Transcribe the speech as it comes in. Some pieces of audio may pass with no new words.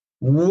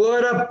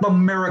What up,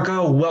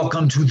 America?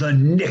 Welcome to the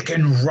Nick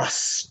and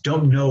Russ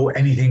Don't Know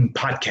Anything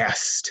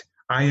podcast.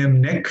 I am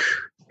Nick.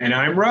 And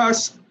I'm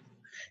Russ.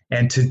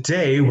 And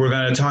today we're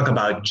going to talk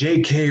about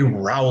JK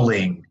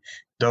Rowling,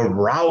 the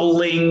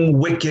Rowling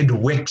Wicked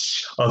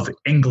Witch of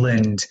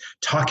England,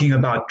 talking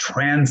about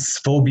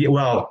transphobia.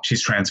 Well,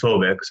 she's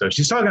transphobic, so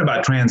she's talking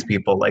about trans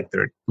people like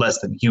they're less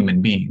than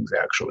human beings,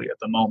 actually, at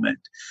the moment.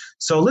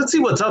 So let's see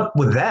what's up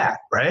with that,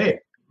 right?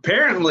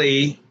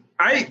 Apparently,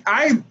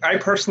 I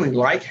personally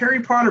like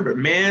Harry Potter, but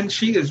man,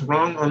 she is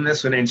wrong on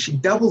this one, and she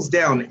doubles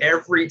down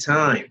every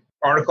time.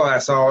 Article I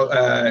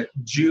saw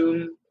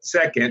June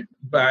 2nd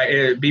by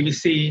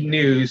BBC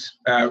News,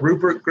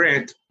 Rupert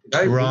Grint.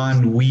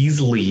 Ron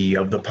Weasley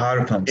of the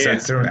Potter films.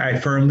 Yeah. I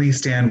firmly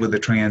stand with the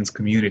trans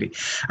community.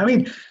 I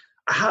mean,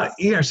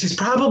 she's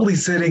probably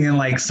sitting in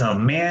like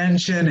some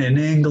mansion in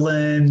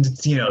England,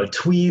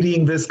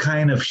 tweeting this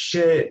kind of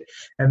shit.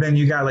 And then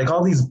you got like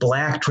all these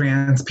black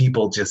trans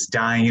people just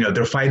dying,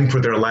 they're fighting for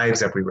their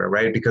lives everywhere,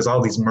 right? Because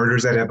all these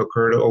murders that have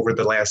occurred over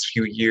the last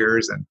few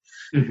years and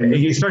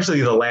especially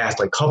the last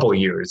like couple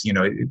years,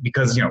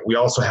 because, we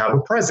also have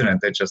a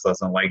president that just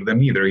doesn't like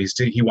them either.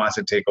 He wants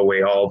to take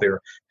away all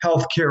their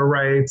healthcare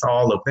rights,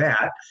 all of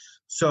that.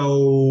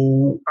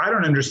 So I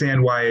don't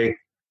understand why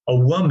a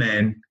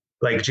woman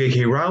like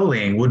JK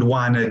Rowling would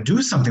want to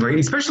do something like,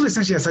 especially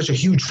since she has such a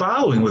huge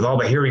following with all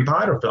the Harry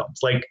Potter films.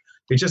 Like,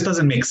 it just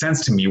doesn't make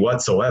sense to me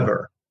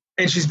whatsoever.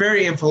 And she's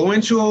very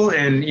influential,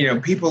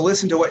 and people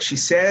listen to what she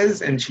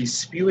says, and she's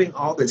spewing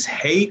all this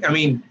hate. I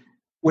mean,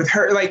 with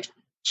her, like,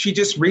 she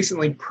just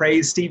recently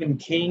praised Stephen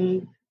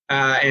King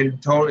and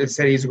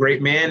said he's a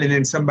great man. And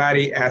then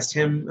somebody asked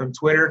him on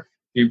Twitter,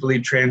 "Do you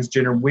believe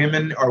transgender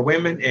women are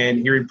women?" And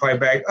he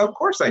replied back, "Of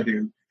course I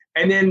do."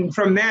 And then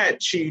from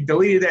that, she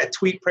deleted that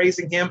tweet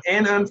praising him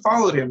and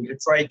unfollowed him.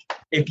 It's like,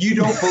 if you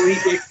don't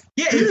believe it,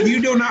 if you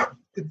do not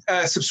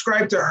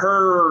subscribe to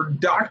her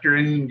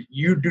doctrine,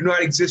 you do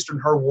not exist in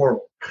her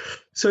world.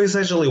 So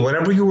essentially,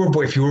 whatever you were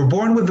born, if you were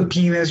born with a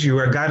penis, you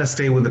got to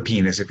stay with the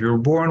penis. If you were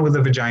born with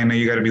a vagina,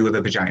 you got to be with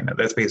a vagina.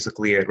 That's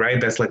basically it,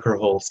 right? That's like her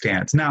whole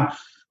stance. Now,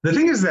 the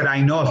thing is that I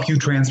know a few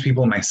trans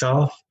people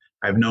myself.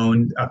 I've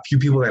known a few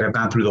people that have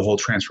gone through the whole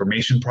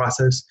transformation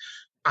process.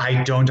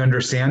 I don't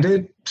understand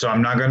it, so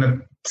I'm not going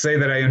to say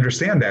that I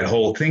understand that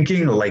whole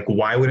thinking, like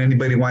why would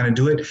anybody want to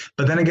do it?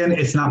 But then again,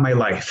 it's not my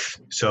life,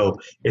 so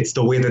it's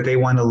the way that they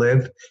want to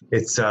live.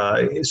 It's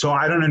so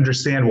I don't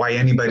understand why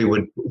anybody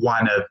would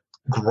want to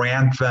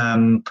grant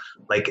them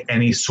like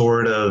any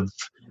sort of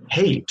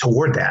hate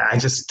toward that. I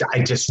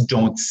just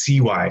don't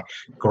see why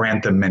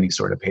grant them any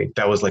sort of hate.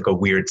 That was like a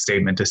weird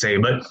statement to say,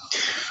 but.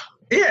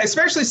 Yeah,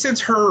 especially since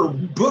her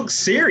book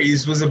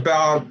series was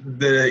about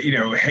the,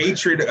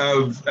 hatred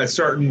of a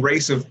certain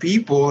race of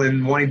people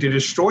and wanting to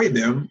destroy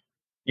them,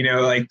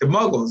 like the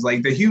Muggles,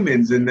 like the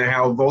humans, and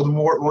how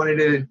Voldemort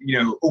wanted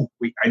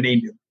to, I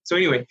named him. So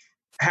anyway,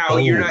 how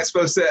you're not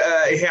supposed to,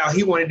 how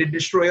he wanted to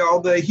destroy all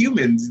the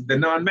humans, the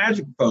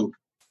non-magic folk.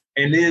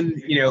 And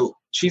then,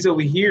 she's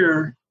over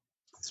here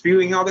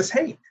spewing all this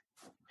hate.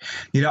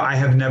 I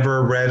have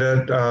never read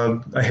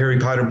a Harry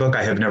Potter book.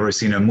 I have never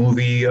seen a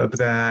movie of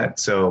that.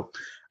 So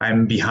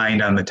I'm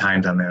behind on the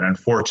times on that,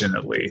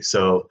 unfortunately.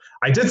 So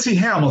I did see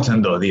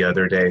Hamilton, though, the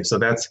other day. So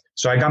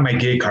I got my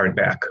gay card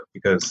back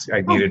because I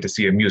needed to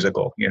see a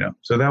musical,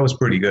 So that was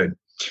pretty good.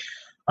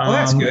 Well,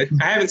 that's good.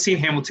 I haven't seen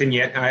Hamilton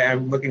yet.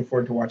 I'm looking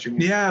forward to watching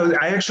it. Yeah,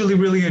 I actually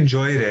really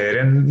enjoyed it.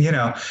 And,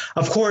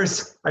 of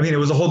course, I mean, it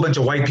was a whole bunch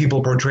of white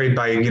people portrayed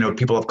by,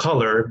 people of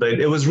color. But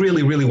it was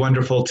really, really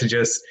wonderful to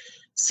just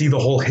see the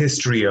whole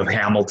history of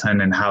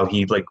Hamilton and how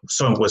he was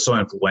so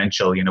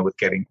influential, with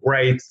getting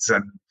rights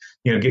and,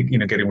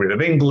 getting rid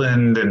of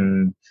England.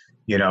 And,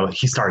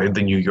 he started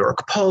the New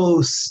York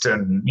Post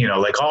and,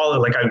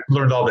 I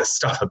learned all this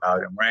stuff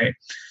about him. Right.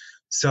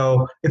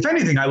 So if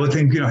anything, I would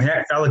think,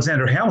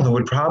 Alexander Hamilton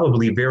would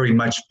probably very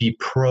much be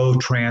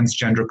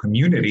pro-transgender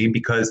community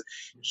because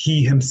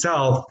he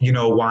himself,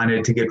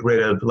 wanted to get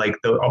rid of like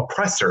the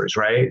oppressors,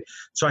 right?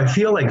 So I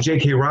feel like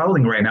JK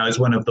Rowling right now is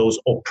one of those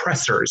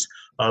oppressors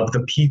of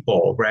the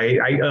people, right?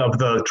 Of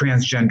the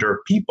transgender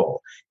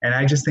people. And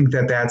I just think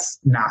that that's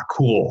not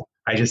cool.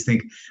 I just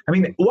think,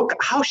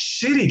 how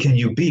shitty can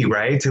you be,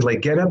 right? To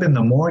like get up in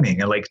the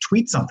morning and like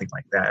tweet something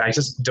like that. I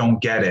just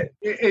don't get it.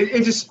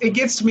 It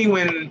gets to me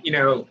when,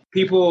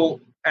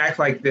 people act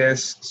like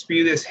this,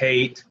 spew this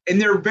hate,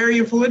 and they're very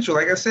influential.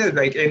 Like I said,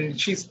 and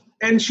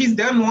she's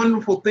done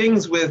wonderful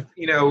things with,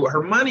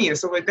 her money and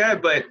stuff like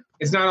that, but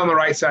it's not on the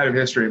right side of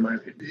history, in my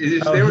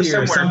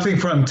opinion. Something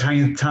from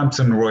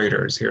Thomson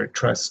Reuters here at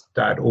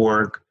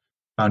trust.org.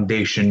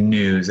 Foundation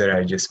news that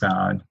I just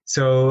found.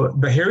 So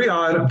the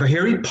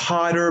Harry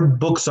Potter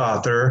book's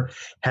author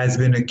has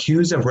been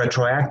accused of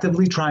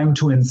retroactively trying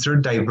to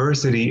insert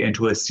diversity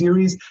into a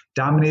series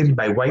dominated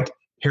by white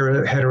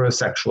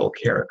heterosexual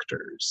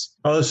characters.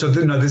 Oh, so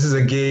this is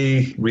a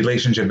gay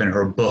relationship in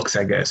her books,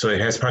 I guess. So it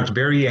has sparked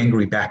very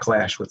angry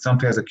backlash, with some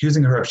fans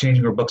accusing her of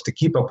changing her books to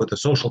keep up with the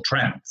social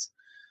trends.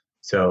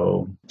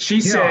 So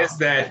she's saying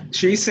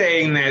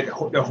that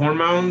the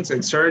hormones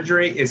and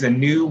surgery is a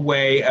new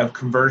way of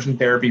conversion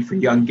therapy for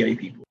young gay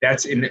people.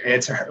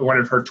 It's one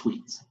of her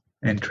tweets.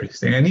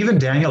 Interesting. And even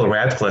Daniel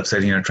Radcliffe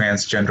said,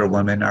 transgender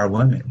women are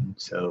women.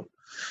 So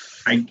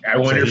I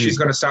wonder if she's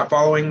going to stop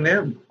following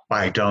them.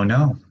 I don't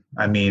know.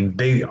 I mean,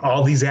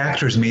 all these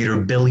actors made her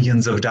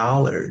billions of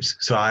dollars.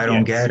 So I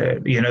don't get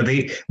it.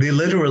 They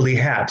literally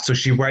have. So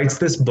she writes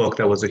this book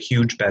that was a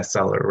huge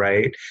bestseller,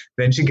 right?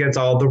 Then she gets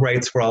all the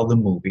rights for all the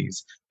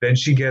movies. Then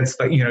she gets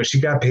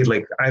she got paid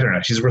I don't know,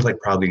 she's worth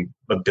probably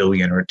 $1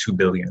 billion or $2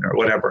 billion or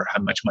whatever,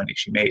 how much money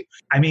she made.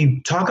 I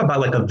mean, talk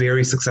about a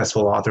very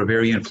successful author,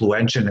 very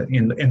influential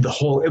in the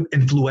whole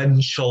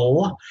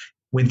influential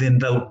within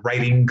the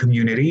writing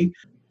community.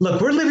 Look,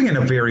 we're living in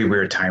a very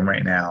weird time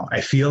right now.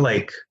 I feel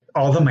like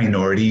all the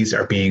minorities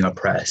are being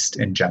oppressed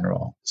in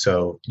general.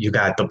 So you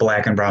got the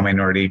black and brown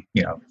minority,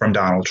 from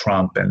Donald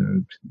Trump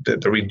and the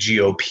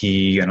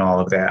GOP and all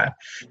of that.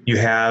 You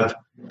have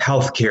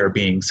healthcare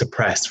being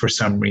suppressed for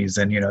some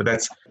reason.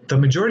 That's the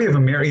majority of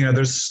America.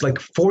 There's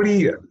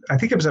 40, I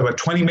think it was about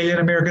 20 million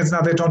Americans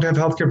now that don't have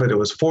healthcare, but it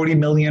was 40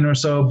 million or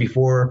so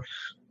before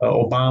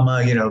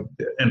Obama,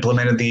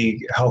 implemented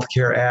the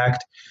Healthcare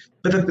Act.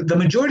 But the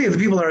majority of the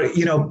people are,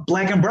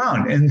 black and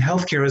brown in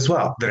healthcare as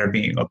well that are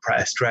being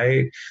oppressed,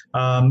 right?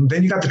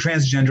 Then you got the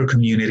transgender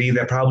community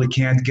that probably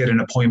can't get an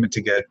appointment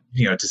to get,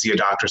 to see a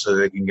doctor so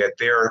they can get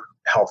their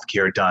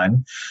healthcare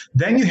done.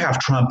 Then you have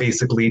Trump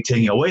basically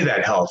taking away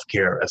that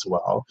healthcare as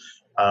well.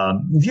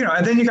 And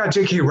then you got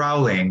JK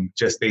Rowling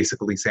just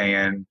basically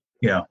saying,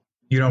 you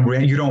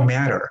don't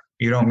matter.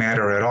 You don't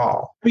matter at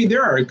all. I mean,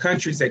 there are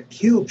countries that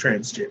kill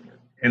transgender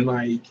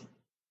and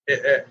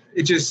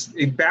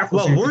it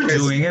baffles me. Well, we're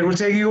doing it. We're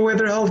taking away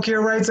their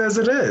healthcare rights as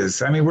it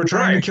is. I mean, we're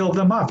trying to kill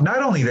them off.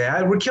 Not only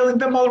that, we're killing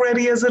them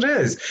already as it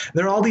is.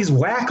 There are all these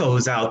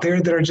wackos out there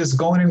that are just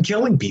going and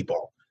killing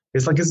people.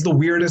 It's it's the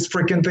weirdest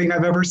freaking thing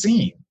I've ever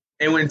seen.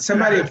 And when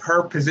somebody of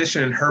her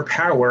position and her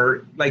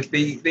power,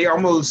 they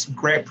almost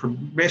grant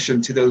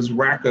permission to those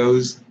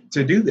wackos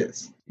to do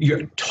this. Yeah,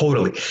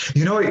 totally.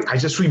 I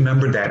just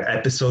remembered that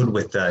episode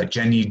with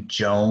Jenny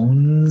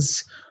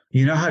Jones.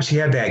 You know how she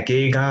had that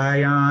gay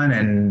guy on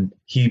and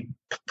he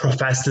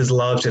professed his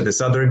love to this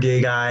other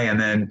gay guy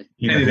and then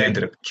he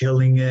ended up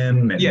killing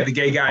him. And the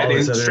gay guy.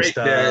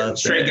 The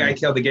straight guy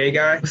killed the gay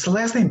guy. What's the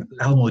last name?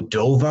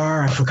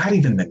 Almodovar? I forgot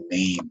even the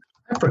name.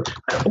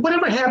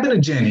 Whatever happened to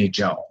Jenny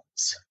Jones?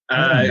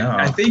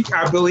 I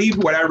believe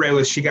what I read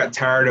was she got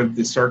tired of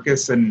the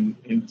circus and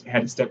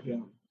had to step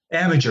down.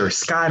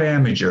 Scott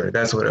Amager,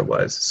 that's what it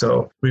was.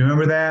 So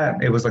remember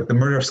that? It was the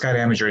murder of Scott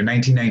Amager in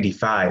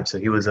 1995. So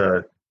he was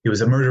a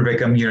murder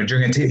victim,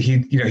 during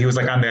he was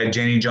on that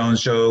Jenny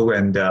Jones show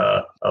and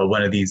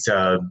one of these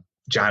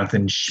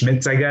Jonathan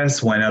Schmitz, I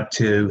guess, went up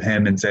to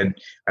him and said,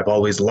 I've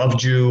always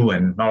loved you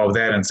and all of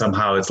that. And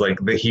somehow it's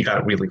that he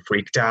got really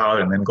freaked out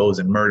and then goes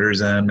and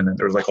murders him. And then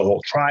there was a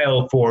whole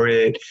trial for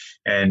it.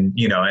 And,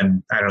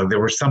 and I don't know, they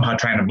were somehow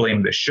trying to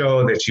blame the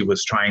show that she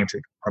was trying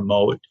to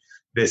promote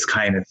this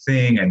kind of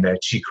thing and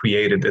that she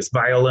created this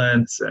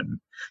violence and,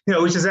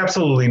 which is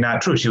absolutely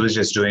not true. She was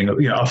just doing,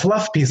 a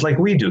fluff piece like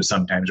we do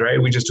sometimes,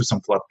 right? We just do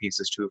some fluff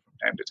pieces too from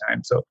time to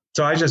time.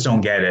 So I just don't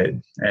get it.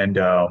 And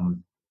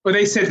well,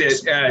 they said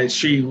that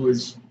she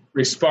was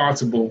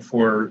responsible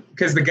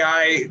because the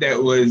guy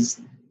that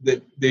was the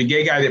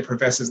gay guy that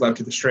professes love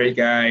to the straight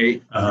guy,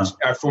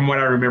 from what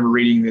I remember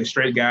reading, the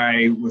straight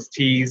guy was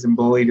teased and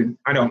bullied. And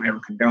I don't ever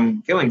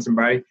condone killing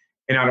somebody,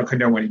 and I don't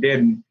condone what he did.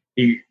 And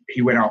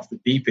he went off the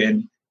deep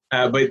end.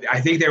 But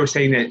I think they were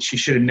saying that she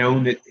should have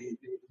known that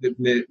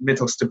the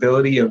mental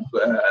stability of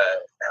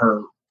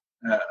her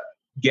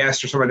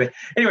guest or something like that.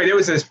 Anyway, there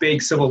was this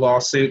big civil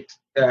lawsuit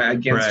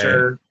against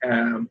her.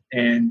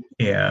 And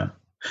yeah.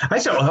 I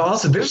saw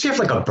also, didn't she have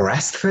a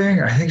breast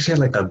thing? I think she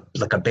had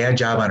a bad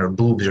job on her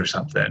boobs or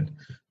something.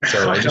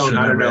 So I don't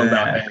know about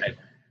that.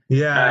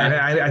 Yeah, and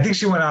I think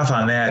she went off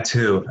on that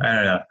too. I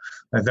don't know.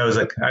 That was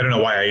I don't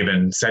know why I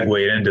even segued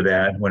into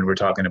that when we're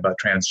talking about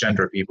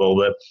transgender people,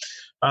 but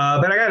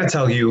I got to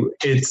tell you,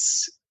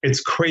 it's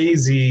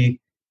crazy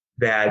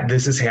that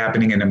this is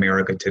happening in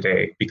America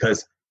today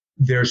because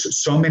there's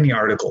so many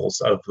articles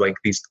of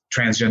these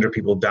transgender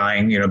people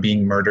dying,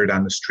 being murdered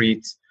on the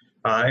streets.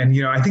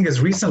 And, I think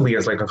as recently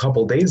as a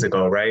couple days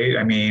ago, right?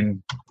 I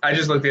mean, I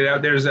just looked it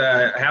up. There's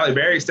Halle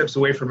Berry steps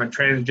away from a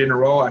transgender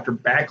role after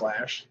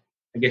Backlash.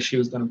 I guess she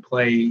was going to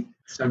play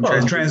some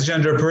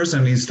transgender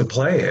person needs to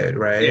play it,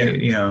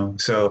 right? Yeah.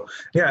 So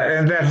yeah.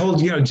 And that whole,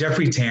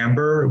 Jeffrey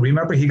Tambor,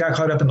 remember he got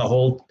caught up in the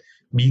whole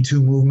Me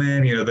Too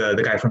movement,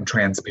 the guy from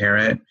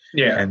Transparent.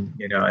 Yeah. And,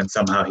 and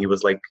somehow he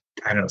was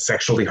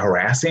sexually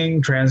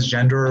harassing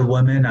transgender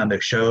women on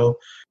the show.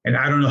 And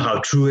I don't know how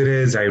true it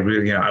is. I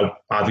really,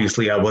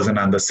 I wasn't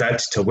on the set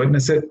to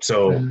witness it.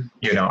 So,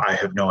 I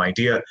have no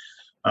idea.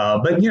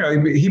 But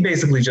he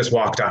basically just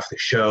walked off the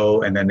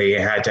show and then they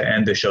had to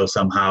end the show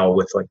somehow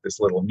with this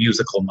little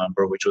musical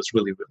number, which was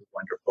really, really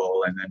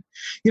wonderful. And then,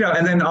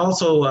 and then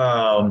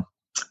also,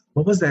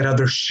 what was that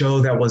other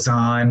show that was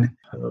on?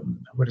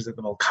 What is it?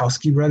 The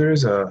Malkowski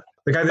brothers?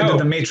 The guy that did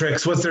The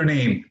Matrix, what's their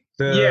name?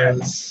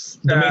 Yes.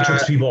 The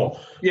Matrix people.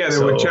 Yeah, the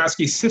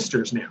Wachowski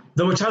sisters now.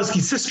 The Wachowski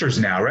sisters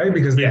now, right?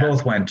 Because they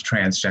both went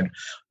transgender.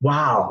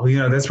 Wow.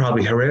 That's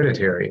probably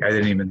hereditary. I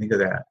didn't even think of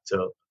that.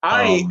 So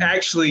I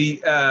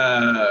actually,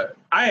 I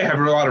have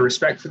a lot of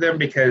respect for them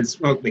because,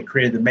 well, they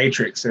created The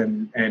Matrix.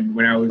 And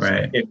when I was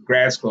in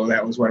grad school,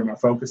 that was one of my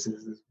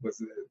focuses was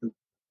the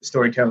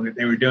storytelling that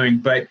they were doing.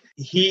 But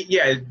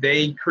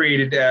they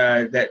created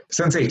that.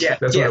 Sense8.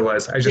 That's what it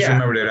was. I just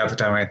remembered it off the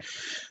top of my head.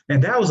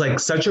 And that was like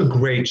such a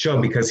great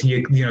show because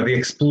they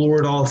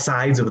explored all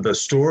sides of the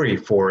story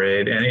for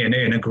it and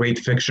in a great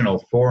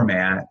fictional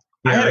format.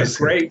 I had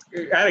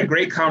a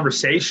great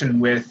conversation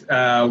with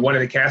one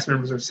of the cast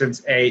members of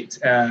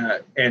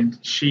Sense8, and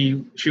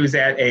she was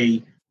at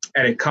a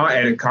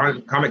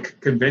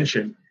comic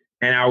convention,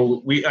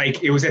 and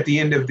it was at the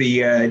end of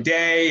the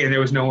day, and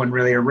there was no one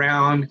really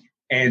around,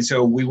 and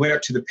so we went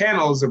up to the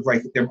panels of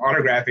like them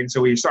autographing.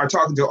 So we started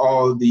talking to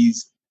all of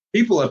these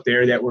people up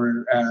there that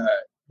were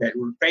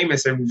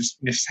famous and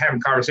just having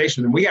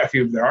conversations. And we got a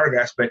few of their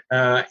autographs, but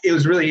it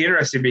was really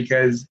interesting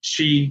because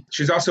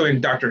she's also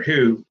in Doctor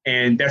Who.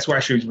 And that's why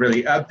she was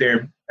really up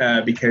there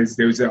because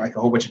there was like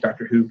a whole bunch of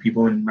Doctor Who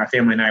people, and my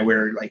family and I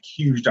were like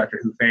huge Doctor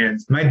Who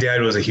fans. My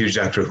dad was a huge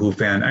Doctor Who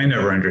fan. I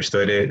never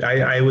understood it.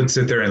 I would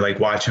sit there and like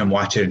watch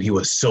it, and he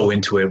was so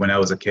into it when I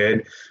was a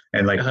kid.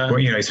 And like,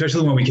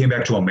 especially when we came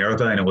back to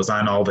America and it was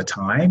on all the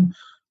time.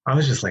 I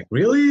was just like,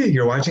 really?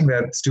 You're watching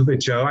that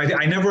stupid show?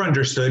 I never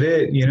understood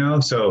it,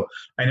 so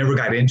I never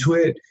got into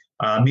it.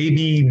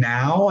 Maybe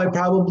now I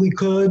probably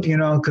could,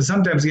 because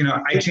sometimes,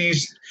 I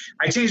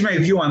changed my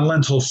view on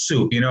lentil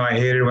soup. I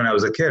hated it when I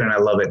was a kid and I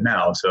love it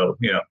now. So,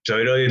 so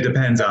it really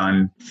depends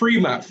on.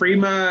 Freema,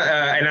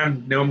 and I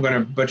know I'm going to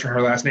butcher her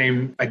last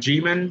name,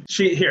 Ajiman.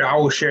 I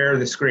will share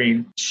the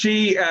screen.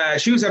 She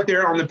was up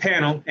there on the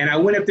panel, and I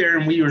went up there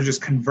and we were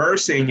just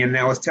conversing, and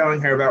I was telling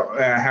her about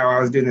how I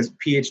was doing this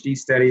PhD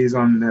studies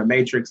on the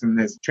Matrix and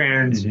this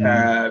trans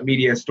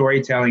media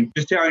storytelling,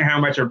 just telling her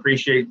how much I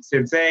appreciate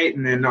Sense8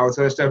 and then all this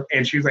other stuff.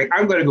 And she was like,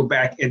 I'm going to go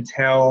back and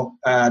tell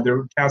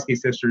the Wachowski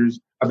sisters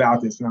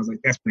about this. And I was like,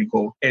 that's pretty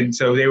cool. And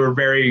so they were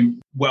very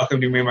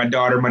welcoming to me and my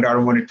daughter. My daughter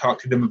wanted to talk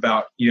to them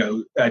about,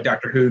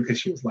 Doctor Who because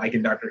she was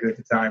liking Doctor Who at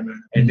the time.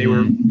 And it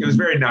was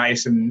very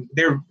nice. And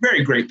they're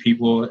very great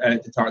people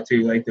to talk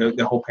to, like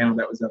the whole panel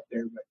that was up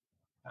there. But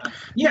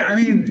I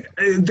mean,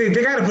 they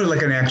got to put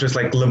like an actress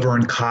like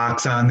Laverne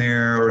Cox on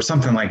there or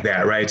something like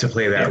that, right? To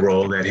play that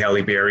role that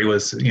Halle Berry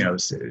was,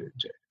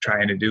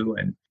 trying to do.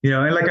 And,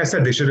 and like I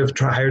said, they should have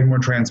hired more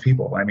trans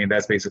people. I mean,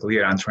 that's basically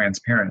it on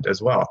Transparent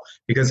as well.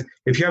 Because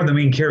if you have the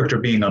main character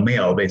being a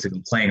male,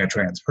 basically playing a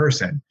trans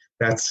person,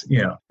 that's,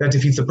 that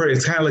defeats the purpose.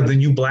 It's kind of like the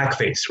new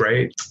blackface,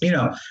 right?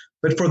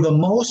 But for the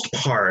most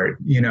part,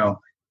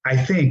 I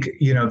think,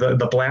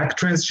 the Black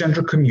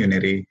transgender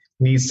community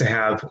needs to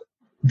have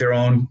their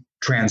own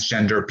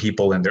transgender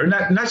people in there,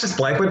 not just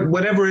Black, but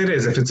whatever it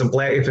is. If it's a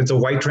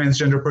white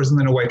transgender person,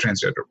 then a white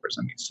transgender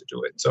person needs to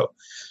do it. So,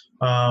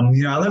 I'll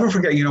never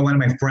forget, one of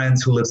my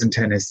friends who lives in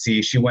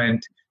Tennessee, she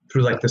went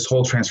through like this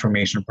whole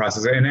transformation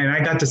process. And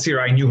I got to see her.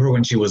 I knew her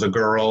when she was a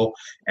girl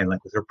and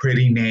like with her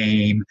pretty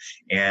name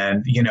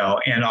and,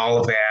 and all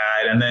of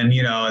that. And then,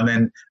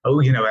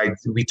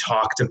 we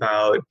talked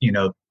about,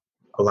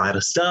 a lot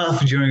of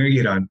stuff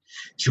during,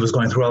 she was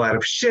going through a lot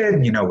of shit,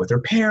 with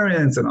her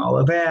parents and all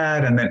of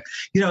that. And then,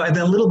 and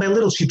then little by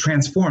little she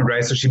transformed,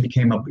 right? So she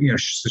became a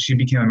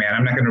man.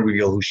 I'm not going to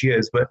reveal who she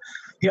is, but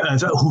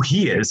who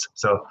he is.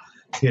 So,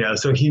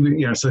 so he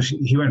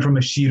went from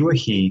a she to a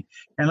he.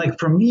 And like,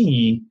 for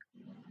me,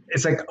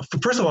 it's like,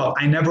 first of all,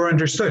 I never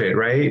understood it.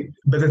 Right.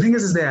 But the thing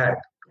is that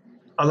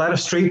a lot of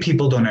straight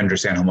people don't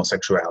understand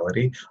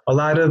homosexuality. A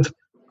lot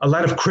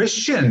of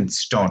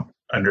Christians don't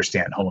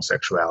understand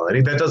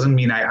homosexuality. That doesn't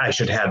mean I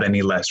should have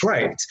any less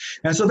rights.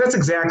 And so that's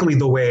exactly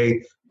the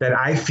way that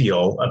I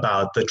feel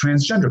about the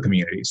transgender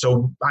community.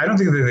 So I don't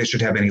think that they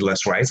should have any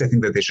less rights. I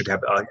think that they should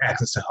have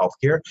access to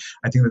healthcare.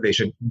 I think that they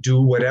should do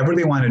whatever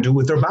they want to do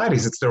with their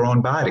bodies. It's their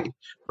own body,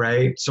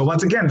 right? So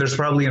once again, there's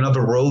probably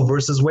another Roe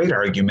versus Wade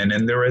argument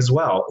in there as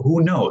well.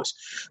 Who knows?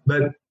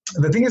 But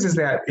the thing is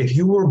that if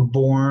you were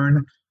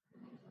born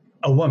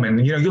a woman,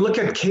 you look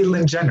at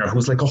Caitlyn Jenner,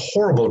 who's like a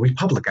horrible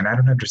Republican. I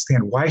don't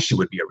understand why she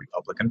would be a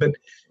Republican, but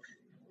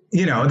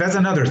that's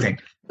another thing.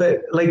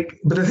 But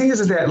the thing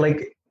is that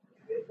like,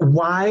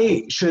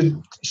 why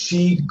should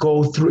she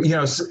go through,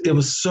 it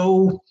was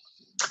so,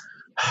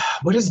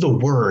 what is the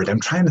word? I'm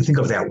trying to think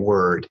of that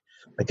word.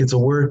 Like it's a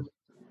word.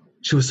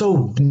 She was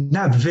so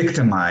not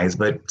victimized,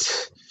 but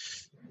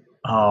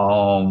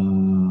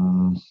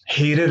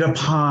hated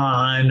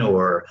upon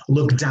or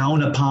looked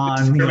down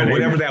upon,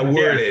 whatever that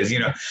word is,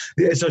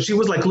 So she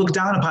was like looked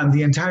down upon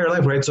the entire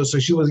life, right? So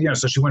she was,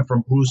 so she went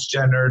from Bruce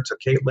Jenner to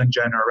Caitlyn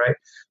Jenner, right?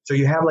 So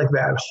you have like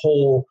that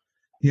whole,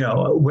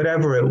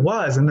 whatever it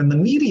was. And then the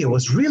media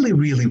was really,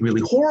 really,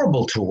 really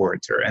horrible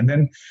towards her. And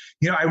then,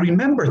 I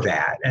remember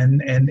that.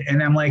 And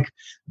I'm like,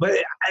 but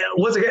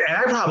once again, and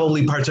I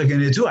probably partook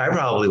in it too. I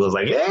probably was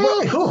like,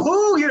 hey,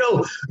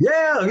 hoo-hoo,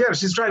 yeah,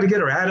 she's trying to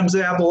get her Adam's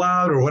apple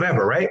out or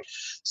whatever, right?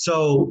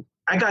 So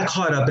I got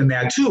caught up in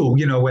that too,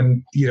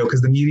 when,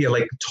 because the media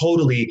like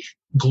totally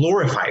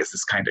glorifies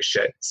this kind of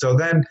shit. So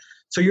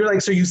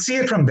you see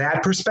it from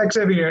that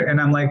perspective, and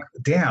I'm like,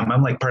 damn,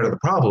 I'm like part of the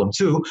problem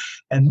too.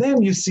 And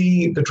then you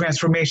see the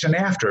transformation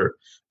after.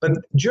 But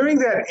during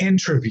that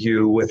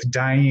interview with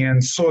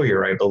Diane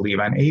Sawyer, I believe,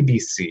 on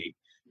ABC,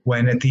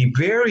 when at the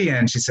very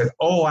end she said,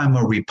 "Oh, I'm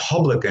a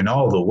Republican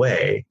all the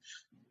way,"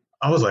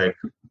 I was like,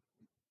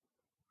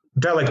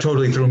 that like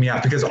totally threw me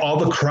off, because all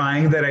the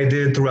crying that I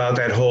did throughout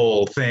that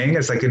whole thing,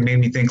 it's like, it made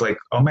me think like,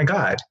 oh my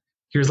God,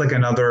 here's like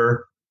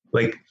another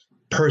like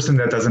person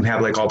that doesn't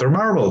have like all their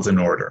marbles in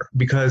order.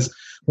 Because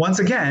once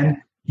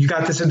again, you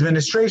got this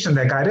administration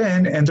that got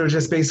in and they're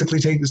just basically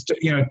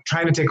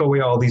trying to take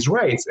away all these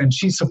rights, and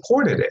she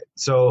supported it.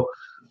 So,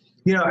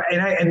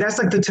 and that's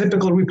like the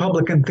typical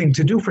Republican thing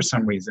to do for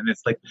some reason.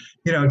 It's like,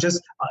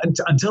 just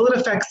until it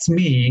affects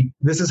me,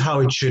 this is how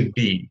it should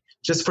be.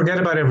 Just forget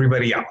about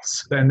everybody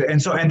else. And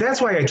that's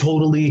why I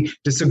totally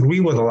disagree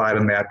with a lot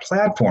on that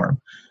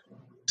platform.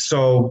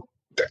 So,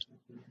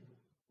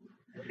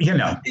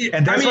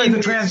 and that's why the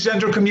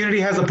transgender community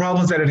has the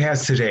problems that it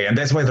has today. And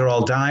that's why they're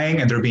all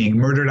dying and they're being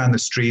murdered on the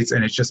streets.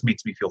 And it just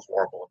makes me feel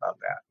horrible about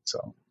that.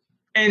 So.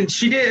 And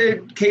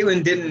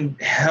Caitlyn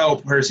didn't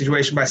help her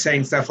situation by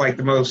saying stuff like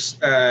the most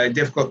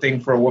difficult thing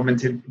for a woman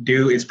to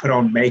do is put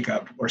on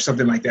makeup or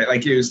something like that,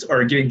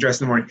 or getting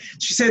dressed in the morning.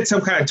 She said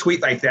some kind of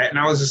tweet like that. And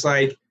I was just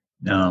like,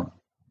 no,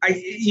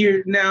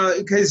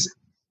 because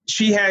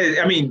she had,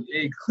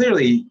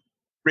 clearly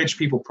rich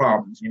people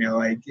problems,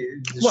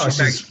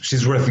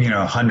 she's worth,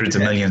 hundreds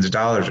of millions of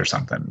dollars or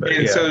something. But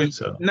and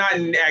so not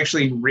in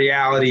actually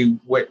reality,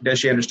 what does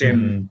she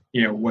understand,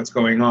 what's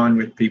going on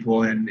with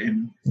people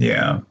and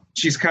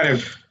she's kind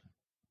of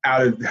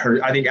out of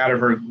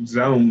her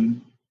zone.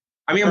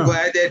 I'm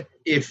glad that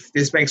if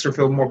this makes her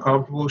feel more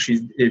comfortable, she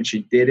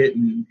did it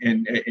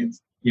and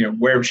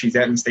wherever she's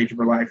at in the stage of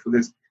her life with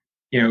this,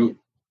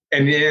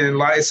 and then a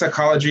lot of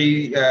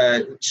psychology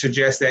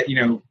suggests that,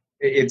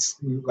 it's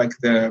like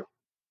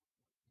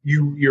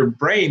your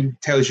brain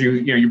tells you,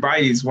 your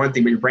body is one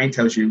thing, but your brain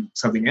tells you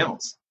something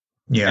else.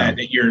 Yeah.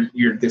 That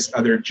you're this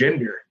other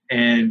gender.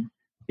 And,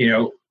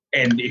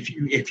 and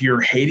if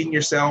you're hating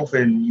yourself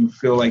and you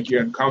feel like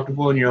you're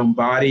uncomfortable in your own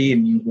body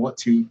and you want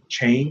to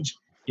change,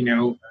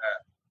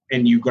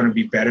 and you're going to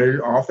be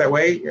better off that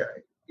way,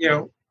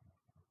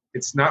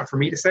 it's not for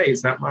me to say.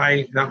 It's not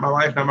my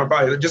life, not my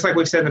body. Just like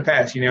we've said in the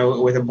past,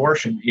 with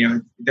abortion,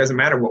 it doesn't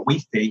matter what we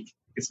think.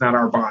 It's not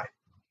our body.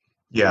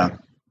 Yeah.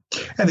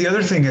 And the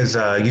other thing is,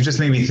 you just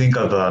made me think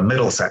of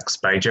Middlesex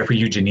by Jeffrey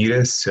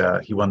Eugenides.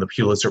 He won the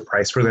Pulitzer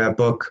Prize for that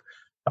book.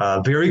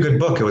 Very good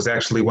book. It was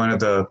actually one of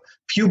the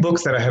few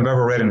books that I have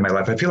ever read in my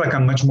life. I feel like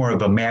I'm much more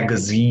of a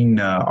magazine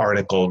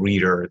article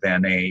reader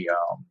than a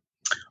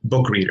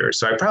book reader.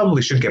 So I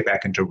probably should get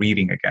back into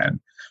reading again,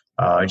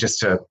 just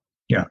to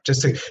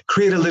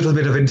create a little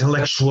bit of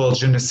intellectual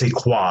je ne sais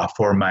quoi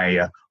for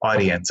my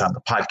audience on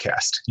the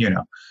podcast,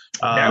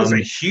 That was a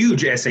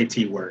huge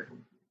SAT word.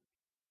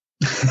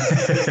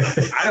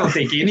 I don't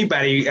think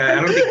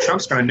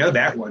Trump's going to know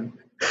that one.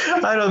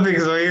 I don't think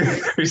so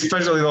either,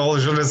 especially the whole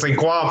je ne sais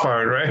quoi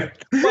part, right?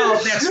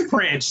 Well, that's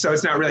French, so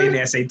it's not really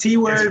an SAT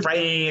word. It's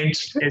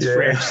French. It's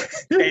French.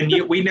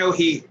 And we know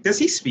does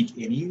he speak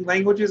any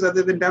languages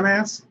other than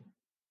dumbass?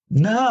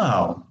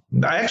 No.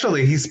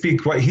 Actually, he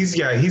speaks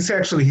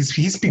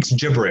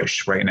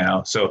gibberish right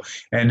now. So,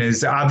 and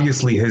is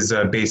obviously his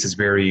base is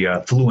very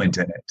fluent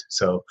in it.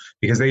 So,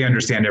 because they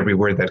understand every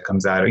word that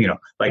comes out,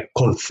 like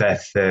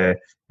colfefe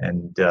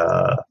and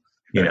I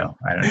don't know,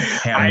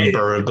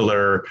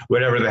 hamburglar,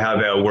 whatever the hell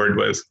that word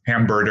was,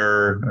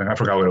 hamburger. I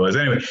forgot what it was.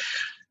 Anyway,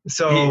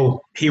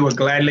 so he would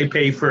gladly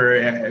pay for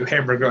a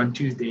hamburger on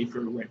Tuesday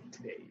for when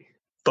today.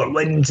 But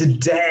when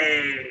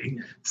today?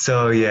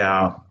 So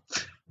yeah.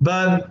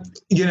 But,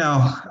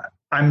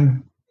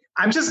 I'm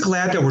just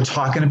glad that we're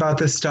talking about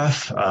this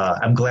stuff.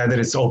 I'm glad that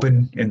it's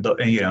open and,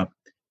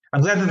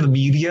 I'm glad that the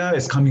media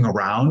is coming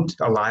around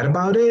a lot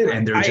about it,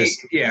 and they're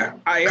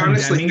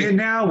condemning it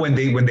now when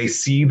they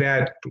see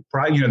that,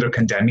 they're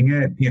condemning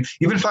it.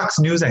 Even Fox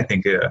News, I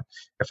think,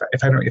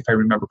 if I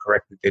remember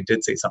correctly, they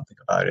did say something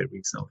about it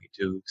recently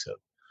too. So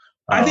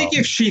I think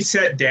if she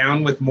sat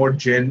down with more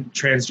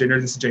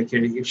transgender, this is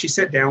JK, if she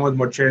sat down with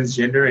more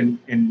transgender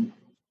and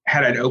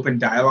had an open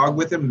dialogue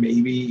with him,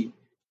 maybe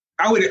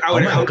I would. Oh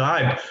my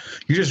God!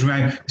 You just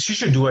she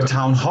should do a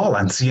town hall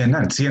on CNN.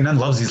 CNN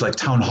loves these like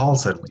town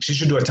halls. Suddenly, she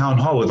should do a town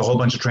hall with a whole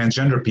bunch of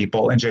transgender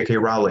people and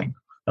JK Rowling.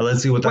 Now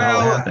let's see what the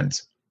hell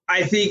happens.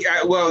 I think.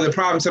 The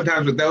problem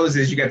sometimes with those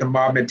is you got the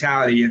mob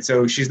mentality, and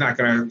so she's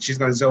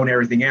gonna zone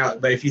everything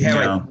out. But if you have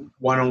like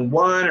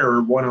 1-on-1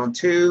 or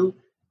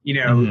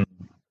 1-on-2,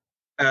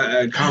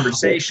 a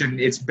conversation,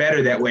 it's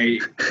better that way.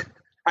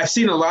 I've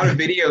seen a lot of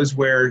videos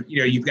where,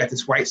 you've got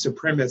this white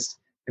supremacist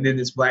and then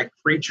this black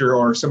preacher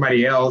or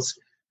somebody else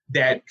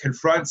that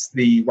confronts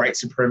the white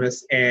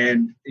supremacist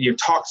and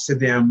talks to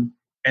them,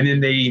 and then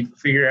they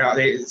figure out,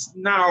 it's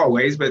not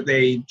always, but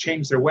they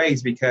change their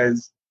ways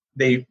because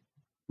they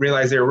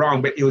realize they were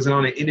wrong, but it was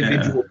on an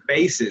individual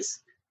basis.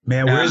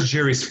 Man, where's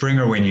Jerry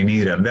Springer when you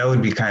need him? That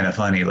would be kind of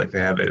funny, like to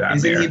have it on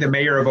Isn't there. he the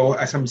mayor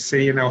of some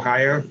city in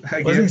Ohio?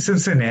 Wasn't he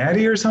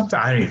Cincinnati or something?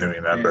 I don't even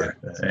remember.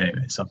 Yeah.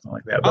 Anyway, something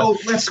like that. But Oh,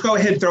 let's go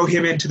ahead and throw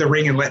him into the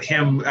ring and let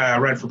him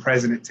run for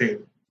president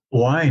too.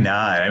 why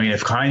not? I mean,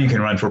 if Kanye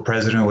can run for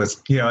president with,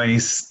 and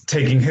he's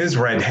taking his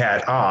red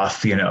hat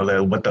off,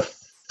 what the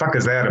fuck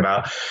is that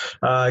about?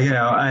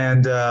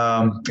 And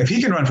if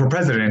he can run for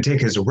president and take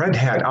his red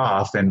hat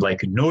off and like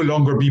no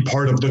longer be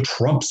part of the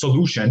Trump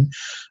solution,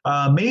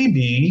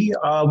 maybe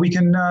we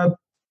can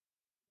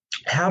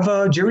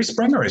have Jerry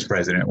Springer as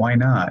president. Why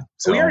not?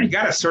 So, we already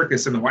got a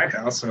circus in the White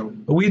House, so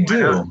we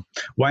do.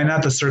 Why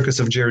not the circus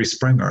of Jerry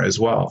Springer as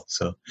well?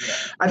 So,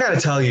 I got to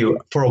tell you,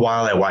 for a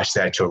while I watched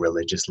that show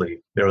religiously.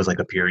 There was like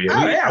a period.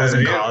 I was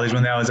in college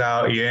when that was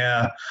out.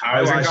 Yeah,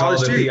 I watched all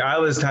of it. I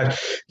was taught,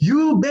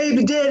 you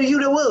baby daddy, you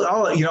know what?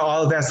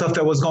 All of that stuff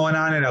that was going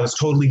on, and I was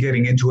totally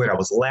getting into it. I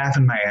was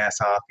laughing my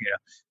ass off.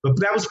 But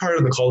that was part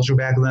of the culture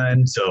back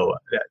then. So,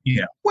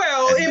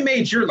 Well, it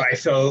made your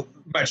life so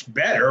much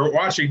better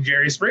watching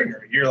Jerry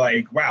Springer. You're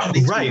like, wow.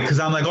 Right, because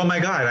I'm like, oh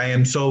my God,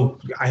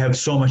 I have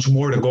so much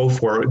more to go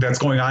for that's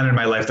going on in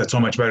my life that's so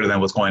much better than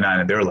what's going on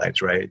in their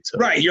lives, right? So,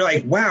 right, you're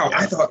like, wow,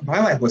 I thought my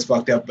life was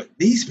fucked up, but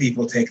these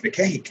people take the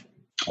cake.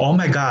 Oh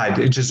my God,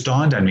 it just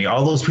dawned on me.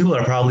 All those people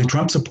are probably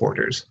Trump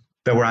supporters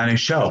that were on his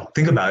show.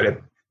 Think about it.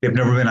 They've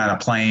never been on a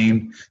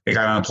plane. They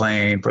got on a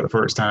plane for the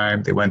first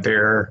time. They went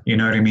there. You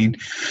know what I mean?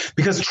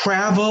 Because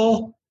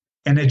travel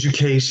and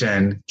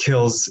education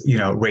kills,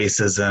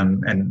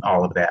 racism and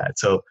all of that.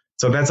 So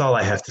that's all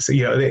I have to say.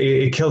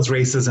 It kills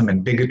racism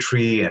and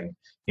bigotry and,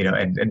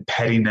 and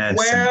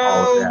pettiness and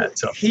all of that.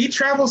 So he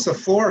travels to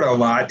Florida a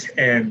lot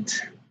and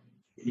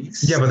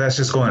yeah, but that's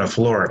just going to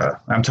Florida.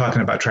 I'm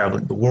talking about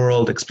traveling the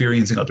world,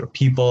 experiencing other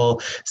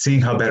people, seeing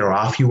how better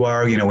off you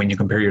are, when you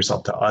compare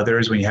yourself to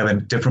others, when you have a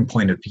different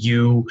point of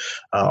view,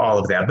 all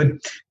of that. But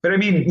I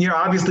mean,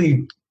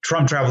 obviously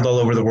Trump traveled all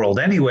over the world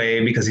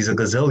anyway because he's a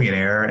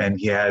gazillionaire and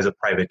he has a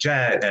private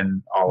jet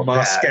and all of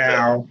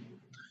Moscow.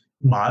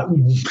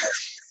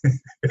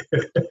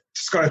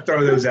 Just gotta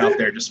throw those out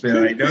there. Just be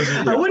like,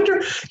 I wonder,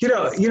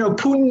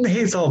 Putin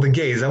hates all the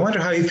gays. I wonder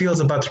how he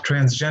feels about the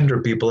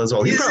transgender people as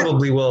well. He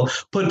probably will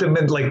put them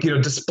in,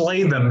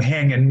 display them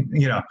hanging,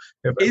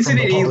 Isn't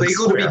it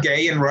illegal to be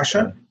gay in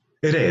Russia?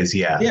 It is,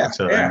 yeah. Yeah.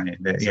 So,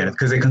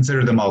 because they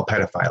consider them all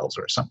pedophiles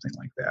or something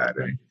like that.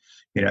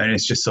 And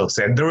it's just so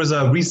sad. There was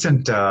a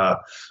recent,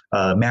 Matt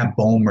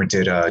Bomer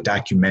did a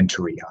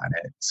documentary on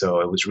it. So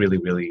it was really,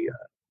 really,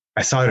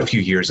 I saw it a few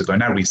years ago,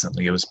 not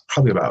recently. It was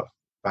probably about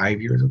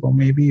 5 years ago,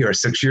 maybe, or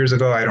 6 years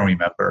ago. I don't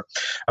remember,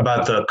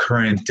 about the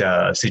current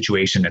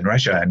situation in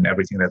Russia and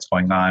everything that's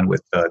going on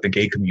with the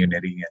gay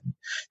community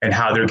and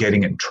how they're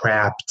getting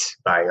entrapped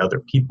by other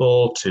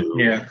people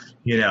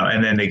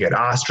and then they get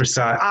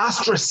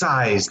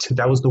ostracized.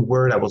 That was the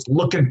word I was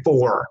looking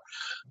for.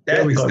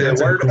 That's the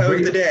word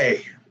of the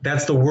day.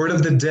 That's the word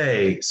of the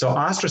day. So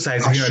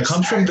ostracized, it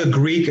comes from the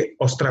Greek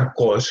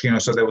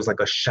ostrakos, so there was like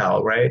a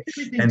shell, right?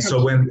 And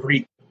so when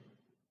Greek.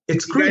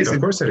 It's Greek, of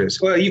course it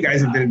is. Well, you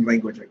guys invented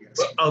language, I guess.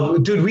 Oh,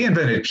 dude, we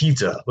invented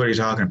pizza. What are you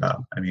talking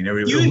about? I mean,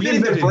 you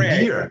invented the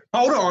bread. Beer.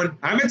 Hold on,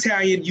 I'm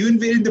Italian. You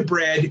invented the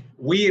bread.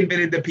 We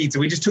invented the pizza.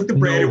 We just took the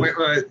bread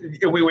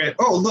and we went,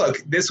 oh, look,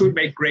 this would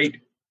make great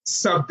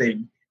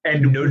something.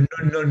 And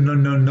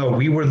no.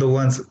 We were the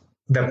ones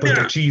that put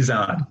the cheese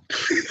on.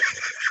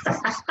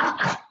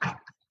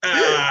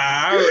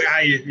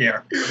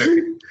 Yeah.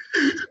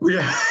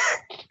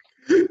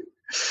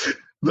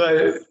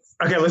 But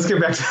okay, let's get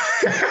back to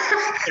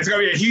it's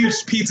going to be a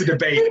huge pizza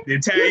debate. The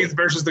Italians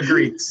versus the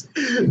Greeks.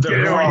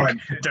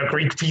 The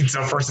Greek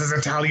pizza versus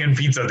Italian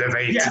pizza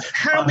debate. Yeah.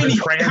 How many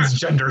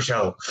transgender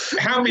show?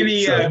 How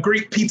many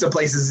Greek pizza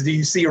places do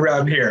you see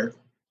around here?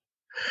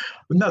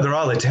 No, they're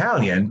all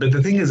Italian. But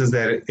the thing is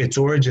that its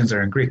origins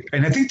are in Greek.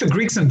 And I think the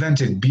Greeks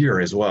invented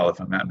beer as well,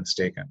 if I'm not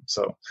mistaken.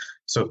 So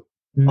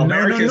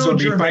Americans will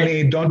be Germany,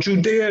 fighting. don't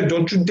you dare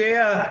think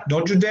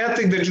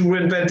that you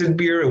invented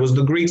beer. It was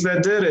the Greeks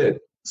that did it.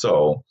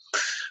 So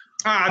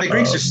the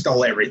Greeks just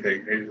stole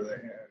everything. They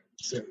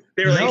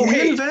were like,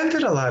 hey, we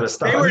invented a lot of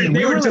stuff.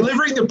 They were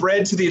delivering the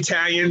bread to the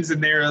Italians,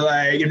 and they were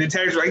like, and the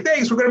Italians were like,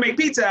 thanks, we're gonna make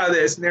pizza out of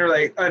this. And they were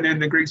like, and then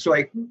the Greeks were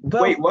like,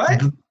 wait,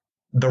 what?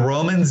 The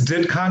Romans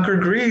did conquer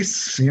Greece,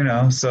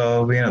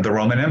 so the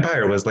Roman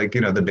Empire was like,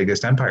 the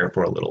biggest empire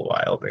for a little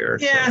while there.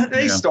 Yeah, so,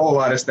 they stole a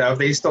lot of stuff.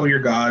 They stole your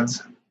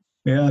gods.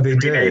 Yeah, they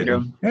did.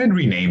 And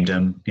renamed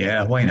them.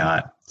 Yeah, why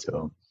not?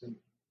 So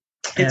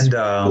it's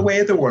the way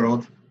of the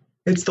world.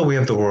 It's the way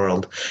of the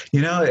world.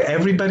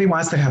 Everybody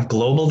wants to have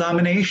global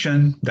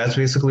domination. That's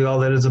basically all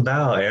that is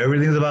about.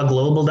 Everything's about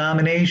global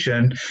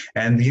domination.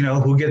 And,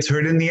 who gets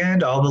hurt in the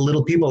end? All the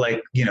little people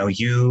like,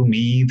 you,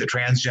 me, the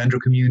transgender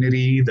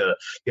community,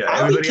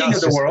 everybody king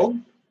else. Of the world.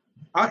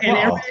 And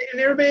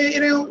everybody,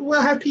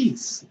 we'll have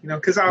peace,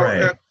 because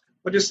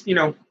we'll just,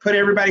 put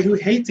everybody who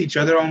hates each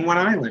other on one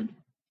island.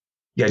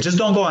 Yeah, just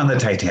don't go on the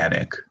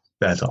Titanic.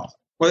 That's all.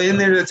 Well, isn't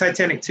there the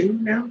Titanic 2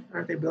 now?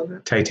 Aren't they building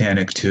it?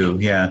 Titanic 2,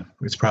 yeah.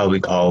 It's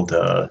probably called,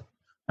 I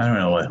don't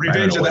know what.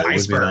 Revenge of the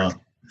Iceberg.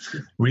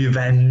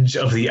 Revenge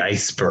of the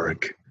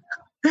Iceberg.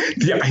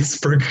 The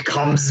iceberg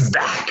comes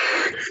back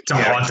to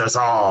haunt us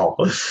all.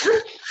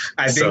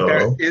 I think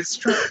that is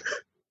true.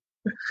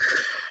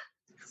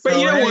 But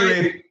you know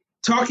what?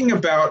 Talking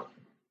about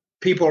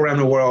people around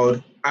the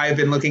world, I've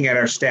been looking at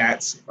our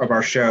stats of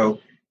our show,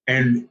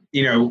 and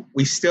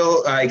we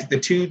still like the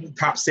two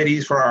top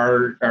cities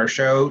for our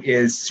show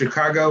is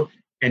Chicago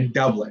and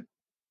Dublin.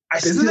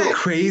 Isn't that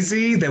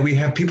crazy that we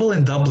have people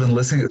in Dublin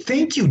listening?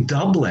 Thank you,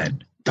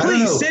 Dublin.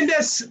 Please send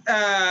us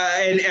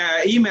an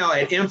email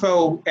at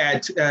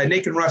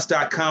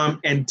info@nickandruss.com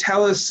and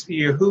tell us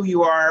who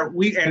you are.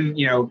 We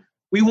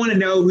want to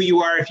know who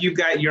you are. If you've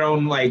got your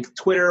own like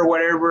Twitter or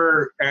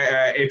whatever,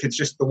 if it's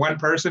just the one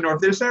person or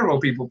if there's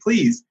several people,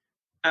 please.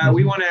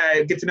 We want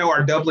to get to know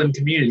our Dublin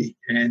community,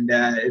 and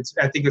I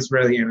think it's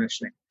really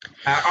interesting.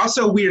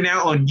 Also, we are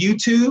now on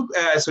YouTube,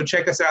 so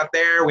check us out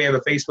there. We have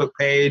a Facebook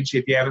page.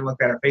 If you haven't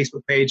looked at our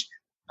Facebook page,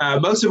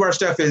 most of our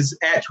stuff is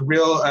at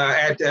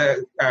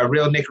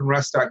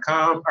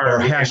realnickandruss.com or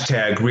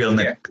hashtag real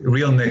Nick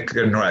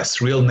and Russ,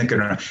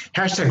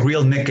 hashtag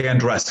real Nick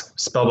and Russ.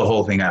 Spell the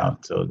whole thing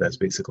out. So that's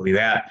basically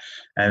that.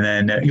 And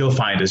then you'll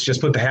find us. Just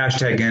put the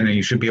hashtag in, and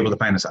you should be able to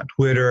find us on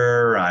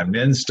Twitter, on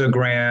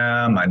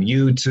Instagram, on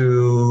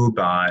YouTube,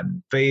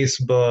 on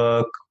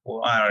Facebook.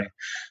 Well,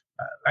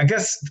 I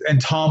guess,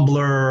 and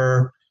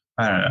Tumblr.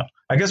 I don't know.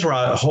 I guess we're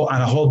on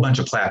a whole bunch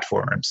of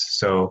platforms.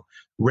 So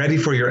ready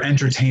for your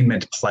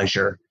entertainment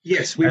pleasure.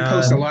 Yes, we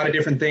post a lot of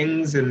different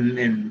things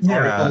and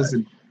articles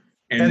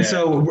and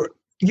so we're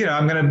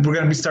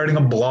gonna be starting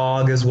a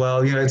blog as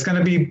well.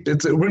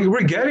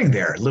 We're getting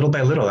there little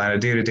by little on a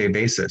day-to-day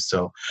basis.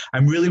 So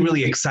I'm really,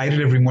 really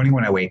excited every morning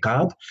when I wake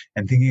up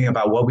and thinking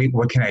about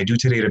what can I do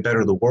today to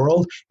better the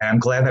world. And I'm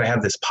glad that I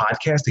have this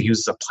podcast that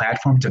uses a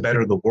platform to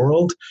better the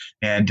world.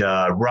 And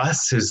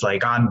Russ is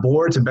like on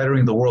board to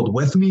bettering the world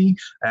with me.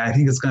 And I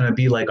think it's gonna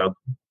be like a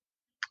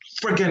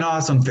freaking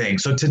awesome thing.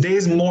 So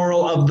today's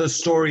moral of the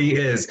story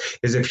is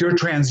if you're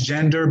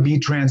transgender, be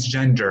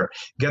transgender.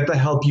 Get the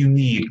help you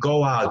need.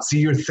 Go out, see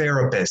your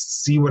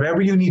therapist, see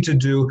whatever you need to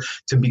do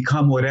to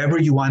become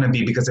whatever you want to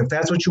be. Because if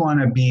that's what you want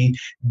to be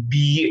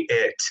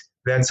it.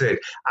 That's it.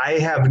 I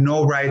have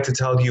no right to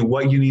tell you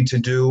what you need to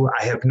do.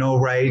 I have no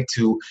right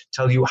to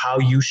tell you how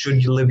you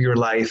should live your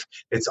life.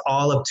 It's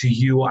all up to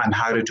you on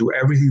how to do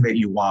everything that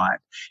you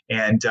want.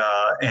 And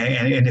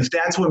if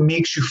that's what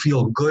makes you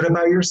feel good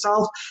about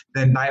yourself,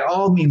 then by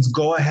all means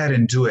go ahead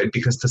and do it.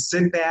 Because to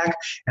sit back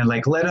and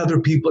like let other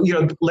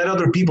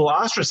people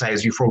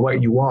ostracize you for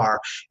what you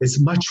are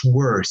is much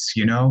worse,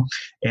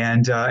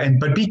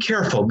 but be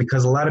careful,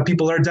 because a lot of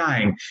people are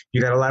dying.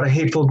 You got a lot of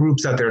hateful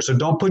groups out there, so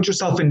don't put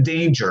yourself in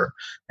danger.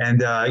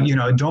 And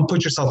don't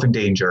put yourself in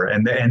danger,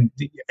 and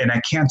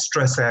I can't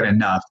stress that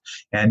enough.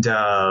 And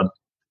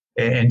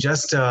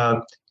just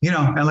and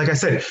like I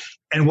said,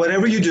 and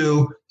whatever you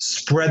do,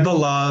 spread the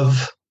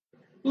love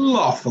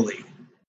lawfully.